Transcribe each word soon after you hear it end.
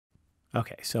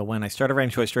Okay, so when I started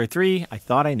writing Toy Story 3, I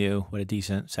thought I knew what a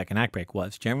decent second act break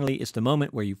was. Generally, it's the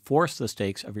moment where you force the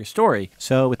stakes of your story.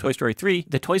 So with Toy Story 3,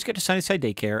 the toys get to Sunnyside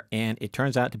Daycare, and it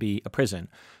turns out to be a prison.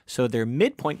 So their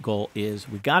midpoint goal is,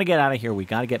 we got to get out of here, we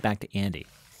got to get back to Andy.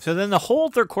 So then the whole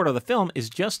third quarter of the film is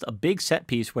just a big set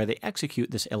piece where they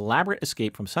execute this elaborate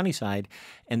escape from Sunnyside,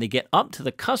 and they get up to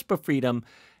the cusp of freedom,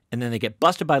 and then they get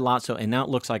busted by Lotso, and now it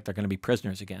looks like they're going to be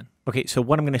prisoners again. Okay, so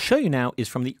what I'm going to show you now is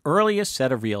from the earliest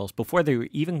set of reels, before they were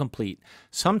even complete.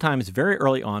 Sometimes very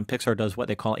early on, Pixar does what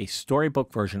they call a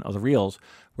storybook version of the reels,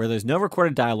 where there's no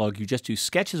recorded dialogue, you just do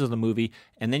sketches of the movie,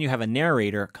 and then you have a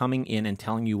narrator coming in and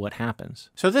telling you what happens.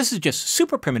 So this is just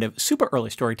super primitive, super early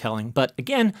storytelling, but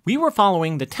again, we were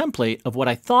following the template of what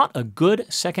I thought a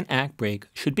good second act break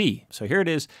should be. So here it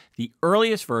is, the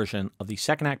earliest version of the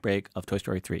second act break of Toy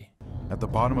Story 3. At the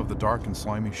bottom of the dark and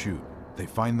slimy chute, they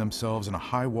find themselves in a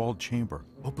high-walled chamber,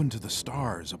 open to the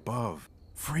stars above.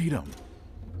 Freedom.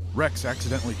 Rex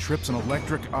accidentally trips an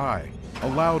electric eye. A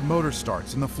loud motor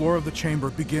starts, and the floor of the chamber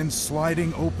begins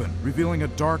sliding open, revealing a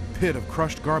dark pit of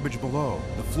crushed garbage below.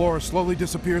 The floor slowly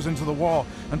disappears into the wall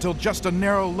until just a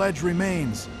narrow ledge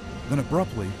remains. Then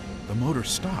abruptly, the motor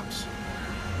stops.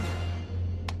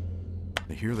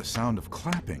 They hear the sound of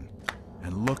clapping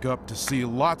and look up to see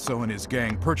Lotso and his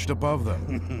gang perched above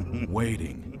them,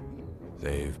 waiting.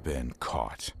 They've been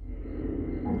caught.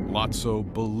 Lotso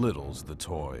belittles the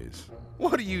toys.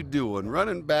 What are you doing,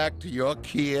 running back to your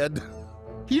kid?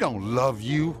 He don't love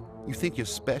you. You think you're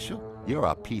special? You're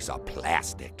a piece of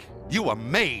plastic. You were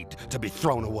made to be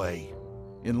thrown away.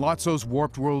 In Lotso's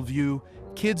warped worldview,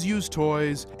 kids use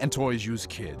toys and toys use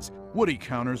kids. Woody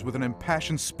counters with an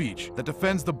impassioned speech that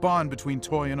defends the bond between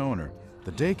toy and owner.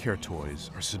 The daycare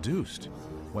toys are seduced.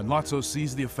 When Lotso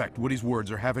sees the effect Woody's words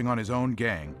are having on his own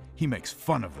gang, he makes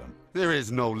fun of them. There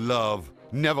is no love.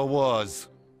 Never was.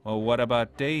 Well, what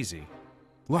about Daisy?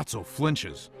 Lotso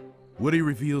flinches. Woody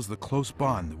reveals the close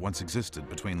bond that once existed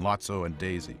between Lotso and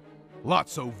Daisy.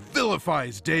 Lotso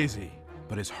vilifies Daisy,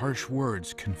 but his harsh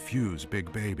words confuse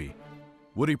Big Baby.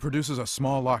 Woody produces a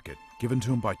small locket given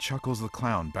to him by Chuckles the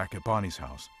Clown back at Bonnie's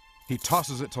house. He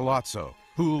tosses it to Lotso,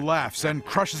 who laughs and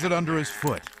crushes it under his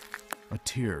foot. A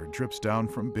tear drips down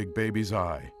from Big Baby's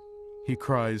eye. He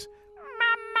cries,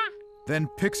 "Mama!" Then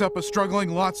picks up a struggling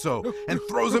Lotso and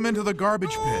throws him into the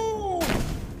garbage pit.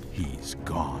 He's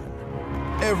gone.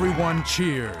 Everyone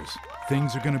cheers.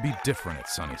 Things are going to be different at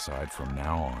Sunnyside from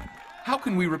now on. How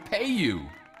can we repay you?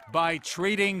 By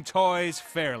treating toys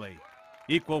fairly.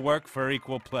 Equal work for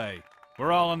equal play.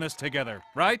 We're all in this together,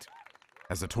 right?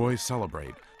 As the toys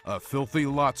celebrate, a filthy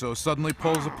Lotso suddenly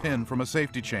pulls a pin from a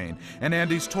safety chain, and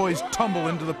Andy's toys tumble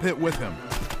into the pit with him.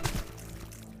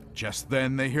 Just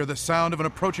then, they hear the sound of an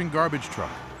approaching garbage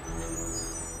truck.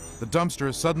 The dumpster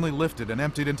is suddenly lifted and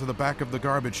emptied into the back of the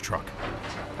garbage truck.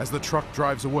 As the truck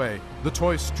drives away, the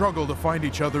toys struggle to find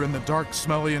each other in the dark,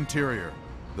 smelly interior.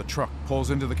 The truck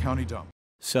pulls into the county dump.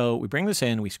 So we bring this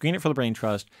in, we screen it for the Brain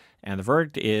Trust, and the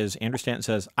verdict is Andrew Stanton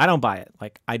says, I don't buy it.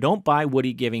 Like, I don't buy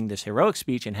Woody giving this heroic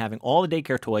speech and having all the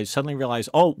daycare toys suddenly realize,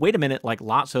 oh, wait a minute, like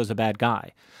Lotso's a bad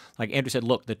guy. Like Andrew said,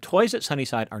 look, the toys at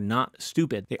Sunnyside are not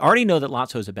stupid. They already know that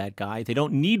Lotso's a bad guy. They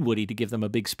don't need Woody to give them a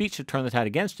big speech to turn the tide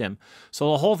against him.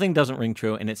 So the whole thing doesn't ring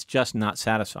true, and it's just not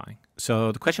satisfying.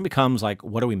 So the question becomes, like,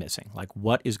 what are we missing? Like,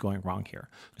 what is going wrong here?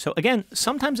 So again,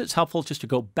 sometimes it's helpful just to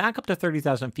go back up to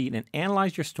 30,000 feet and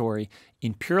analyze your story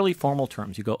in purely formal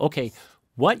terms. You go, okay,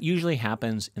 what usually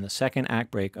happens in the second act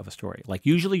break of a story? Like,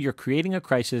 usually you're creating a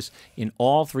crisis in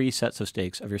all three sets of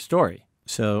stakes of your story.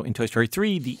 So in Toy Story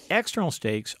 3, the external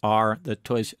stakes are the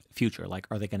toys' future. Like,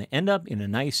 are they going to end up in a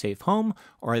nice, safe home,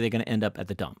 or are they going to end up at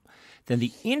the dump? Then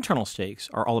the internal stakes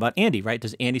are all about Andy, right?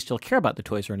 Does Andy still care about the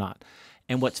toys or not?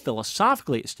 And what's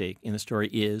philosophically at stake in the story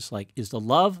is, like, is the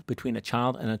love between a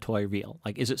child and a toy real?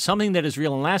 Like, is it something that is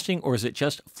real and lasting, or is it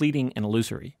just fleeting and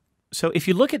illusory? So if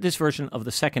you look at this version of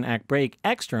the second act break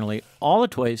externally, all the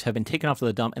toys have been taken off to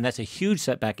the dump, and that's a huge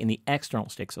setback in the external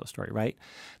stakes of the story, right?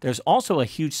 There's also a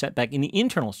huge setback in the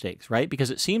internal stakes, right?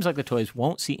 Because it seems like the toys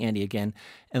won't see Andy again,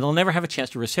 and they'll never have a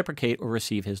chance to reciprocate or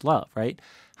receive his love, right?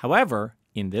 However,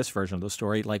 in this version of the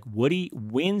story, like, Woody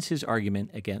wins his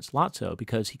argument against Lotso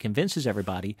because he convinces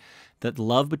everybody that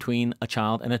love between a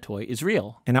child and a toy is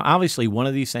real. And now, obviously, one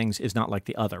of these things is not like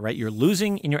the other, right? You're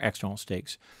losing in your external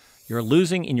stakes. You're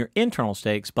losing in your internal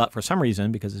stakes, but for some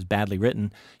reason, because it's badly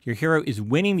written, your hero is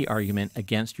winning the argument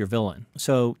against your villain.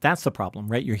 So that's the problem,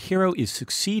 right? Your hero is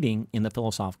succeeding in the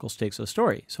philosophical stakes of the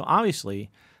story. So obviously,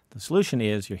 The solution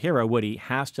is your hero, Woody,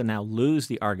 has to now lose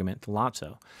the argument to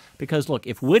Lotso. Because, look,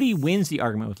 if Woody wins the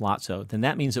argument with Lotso, then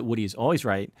that means that Woody is always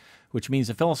right, which means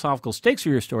the philosophical stakes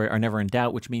of your story are never in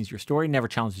doubt, which means your story never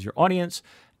challenges your audience,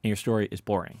 and your story is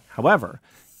boring. However,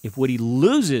 if Woody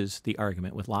loses the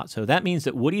argument with Lotso, that means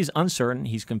that Woody is uncertain,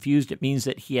 he's confused, it means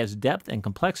that he has depth and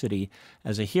complexity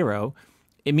as a hero.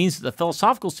 It means that the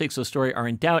philosophical stakes of the story are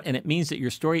in doubt, and it means that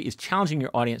your story is challenging your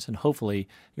audience, and hopefully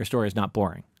your story is not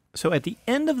boring. So at the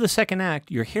end of the second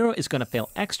act, your hero is going to fail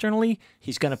externally,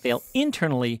 he's going to fail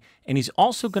internally, and he's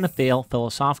also going to fail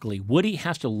philosophically. Woody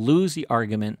has to lose the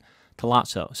argument to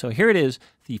Lotso. So here it is,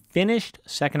 the finished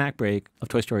second act break of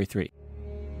Toy Story 3.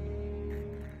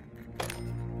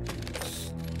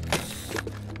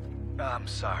 I'm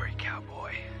sorry,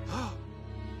 cowboy.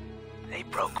 They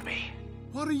broke me.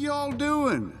 What are y'all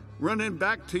doing? Running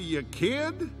back to your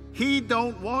kid? He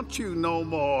don't want you no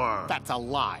more. That's a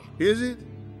lie. Is it?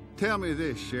 Tell me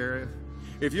this, Sheriff.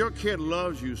 If your kid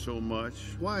loves you so much,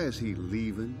 why is he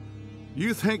leaving?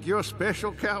 You think you're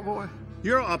special, cowboy?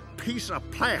 You're a piece of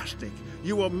plastic.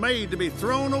 You were made to be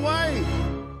thrown away.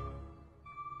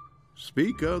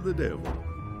 Speak of the devil.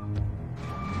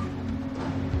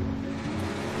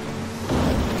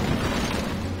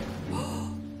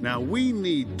 Now, we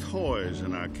need toys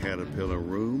in our Caterpillar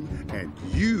room, and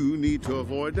you need to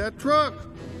avoid that truck.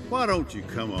 Why don't you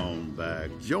come on back,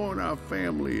 join our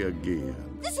family again?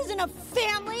 This isn't a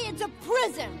family, it's a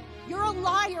prison. You're a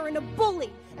liar and a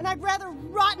bully, and I'd rather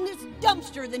rot in this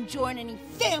dumpster than join any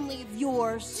family of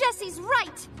yours. Jesse's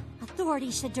right. Authority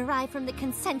should derive from the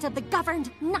consent of the governed,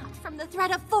 not from the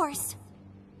threat of force.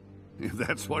 If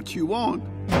that's what you want.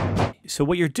 So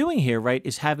what you're doing here, right,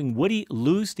 is having Woody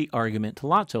lose the argument to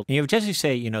Lotso. And you have Jesse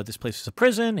say, you know, this place is a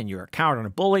prison, and you're a coward and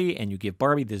a bully, and you give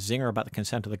Barbie this zinger about the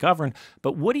consent of the governed.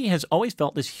 But Woody has always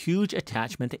felt this huge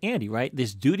attachment to Andy, right?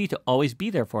 This duty to always be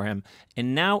there for him.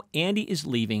 And now Andy is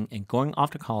leaving and going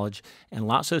off to college, and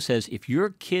Lotso says, if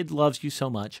your kid loves you so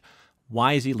much,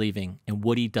 why is he leaving? And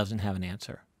Woody doesn't have an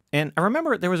answer. And I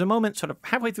remember there was a moment sort of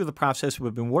halfway through the process,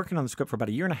 we've been working on the script for about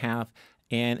a year and a half,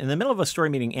 and in the middle of a story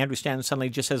meeting, Andrew Stanton suddenly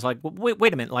just says, like,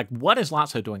 wait a minute, like, what is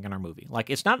Lotso doing in our movie? Like,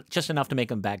 it's not just enough to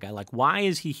make him a bad guy. Like, why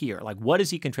is he here? Like, what is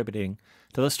he contributing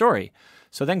to the story?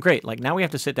 So then, great, like, now we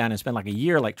have to sit down and spend like a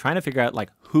year, like, trying to figure out, like,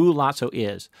 who Lotso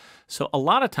is. So a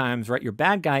lot of times, right, your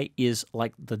bad guy is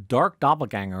like the dark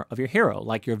doppelganger of your hero.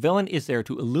 Like, your villain is there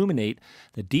to illuminate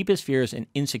the deepest fears and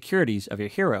insecurities of your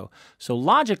hero. So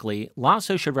logically,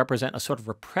 Lotso should represent a sort of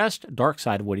repressed dark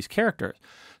side of Woody's character.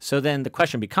 So then the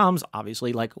question becomes,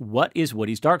 obviously, like, what is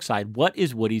Woody's dark side? What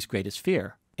is Woody's greatest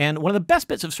fear? And one of the best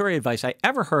bits of story advice I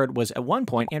ever heard was at one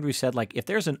point, Andrew said, like, if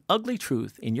there's an ugly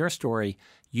truth in your story,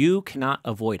 you cannot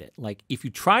avoid it. Like, if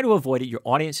you try to avoid it, your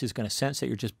audience is going to sense that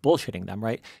you're just bullshitting them,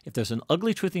 right? If there's an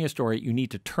ugly truth in your story, you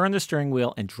need to turn the steering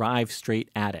wheel and drive straight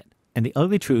at it. And the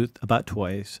ugly truth about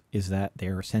toys is that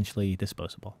they're essentially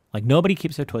disposable. Like, nobody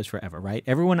keeps their toys forever, right?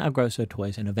 Everyone outgrows their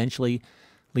toys and eventually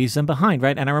leaves them behind,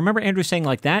 right? And I remember Andrew saying,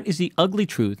 like, that is the ugly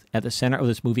truth at the center of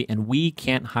this movie, and we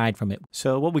can't hide from it.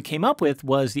 So what we came up with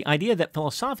was the idea that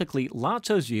philosophically,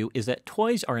 Lotso's view is that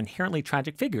toys are inherently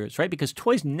tragic figures, right? Because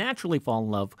toys naturally fall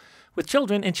in love with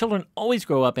children, and children always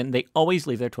grow up and they always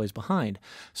leave their toys behind.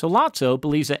 So Lotso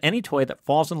believes that any toy that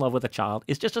falls in love with a child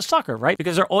is just a sucker, right?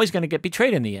 Because they're always going to get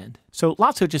betrayed in the end. So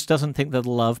Lotso just doesn't think that the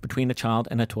love between a child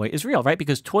and a toy is real, right?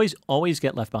 Because toys always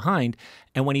get left behind.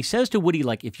 And when he says to Woody,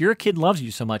 like, if your kid loves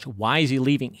you so much, why is he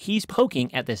leaving? He's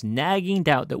poking at this nagging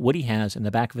doubt that Woody has in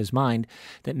the back of his mind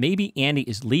that maybe Andy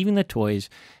is leaving the toys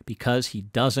because he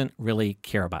doesn't really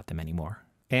care about them anymore.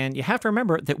 And you have to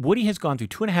remember that Woody has gone through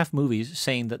 2.5 movies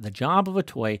saying that the job of a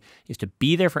toy is to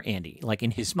be there for Andy. Like,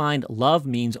 in his mind, love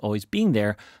means always being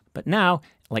there. But now,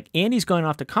 like, Andy's going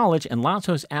off to college and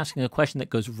Lotso is asking a question that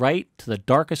goes right to the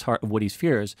darkest heart of Woody's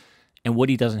fears, and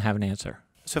Woody doesn't have an answer.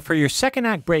 So for your second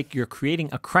act break, you're creating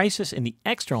a crisis in the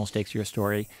external stakes of your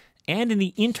story and in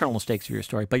the internal stakes of your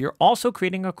story, but you're also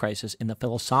creating a crisis in the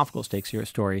philosophical stakes of your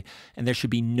story, and there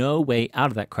should be no way out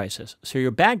of that crisis. So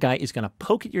your bad guy is going to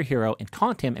poke at your hero and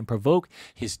taunt him and provoke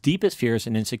his deepest fears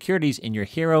and insecurities, and your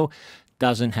hero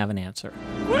doesn't have an answer.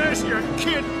 Where's your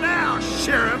kid now,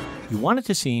 Sheriff? You want it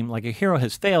to seem like your hero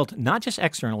has failed, not just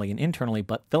externally and internally,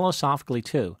 but philosophically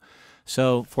too.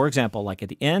 So, for example, like at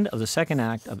the end of the second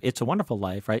act of It's a Wonderful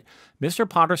Life, right, Mr.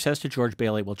 Potter says to George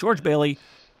Bailey, well, George Bailey,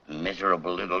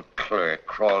 miserable little clerk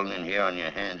crawling in here on your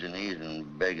hands and knees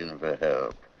and begging for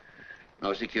help.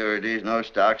 No securities, no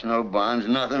stocks, no bonds,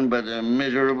 nothing but a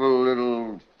miserable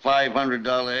little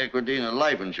 $500 equity in a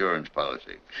life insurance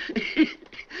policy.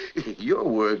 You're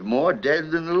worth more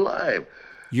dead than alive.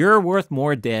 you're worth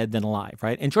more dead than alive,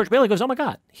 right? And George Bailey goes, oh my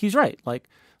God, he's right. Like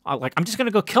I'm just going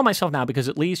to go kill myself now because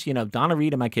at least, Donna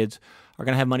Reed and my kids are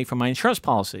going to have money from my insurance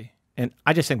policy. And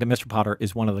I just think that Mr. Potter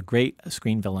is one of the great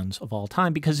screen villains of all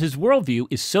time because his worldview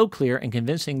is so clear and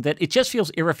convincing that it just feels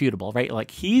irrefutable, right?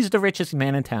 Like he's the richest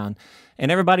man in town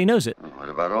and everybody knows it. What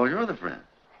about all your other friends?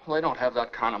 Well, they don't have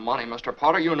that kind of money, Mr.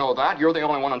 Potter. You know that. You're the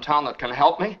only one in town that can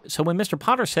help me. So when Mr.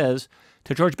 Potter says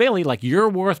to George Bailey, like, you're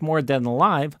worth more dead than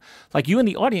alive, like you in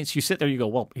the audience, you sit there, you go,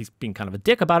 well, he's being kind of a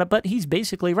dick about it, but he's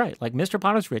basically right. Like Mr.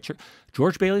 Potter's richer,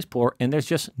 George Bailey's poor, and there's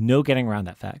just no getting around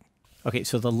that fact. Okay,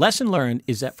 so the lesson learned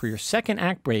is that for your second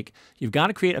act break, you've got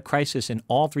to create a crisis in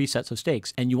all three sets of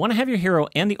stakes. And you want to have your hero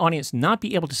and the audience not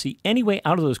be able to see any way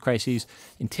out of those crises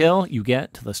until you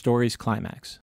get to the story's climax.